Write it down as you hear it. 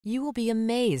You will be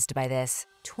amazed by this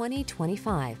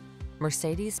 2025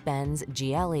 Mercedes-Benz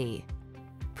GLE.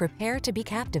 Prepare to be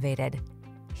captivated.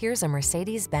 Here's a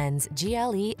Mercedes-Benz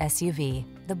GLE SUV,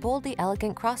 the boldly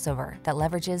elegant crossover that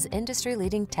leverages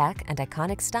industry-leading tech and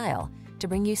iconic style to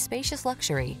bring you spacious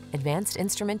luxury, advanced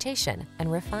instrumentation,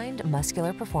 and refined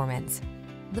muscular performance.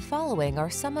 The following are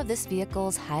some of this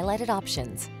vehicle's highlighted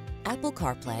options: Apple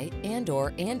CarPlay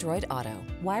and/or Android Auto,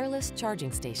 wireless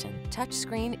charging station,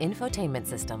 touchscreen infotainment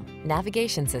system,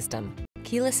 navigation system,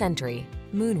 keyless entry,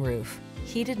 moonroof,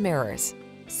 heated mirrors,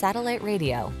 satellite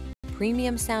radio,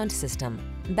 premium sound system,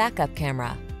 backup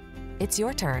camera. It's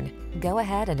your turn. Go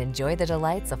ahead and enjoy the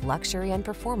delights of luxury and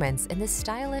performance in this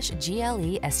stylish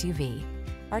GLE SUV.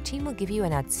 Our team will give you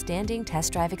an outstanding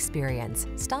test drive experience.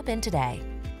 Stop in today.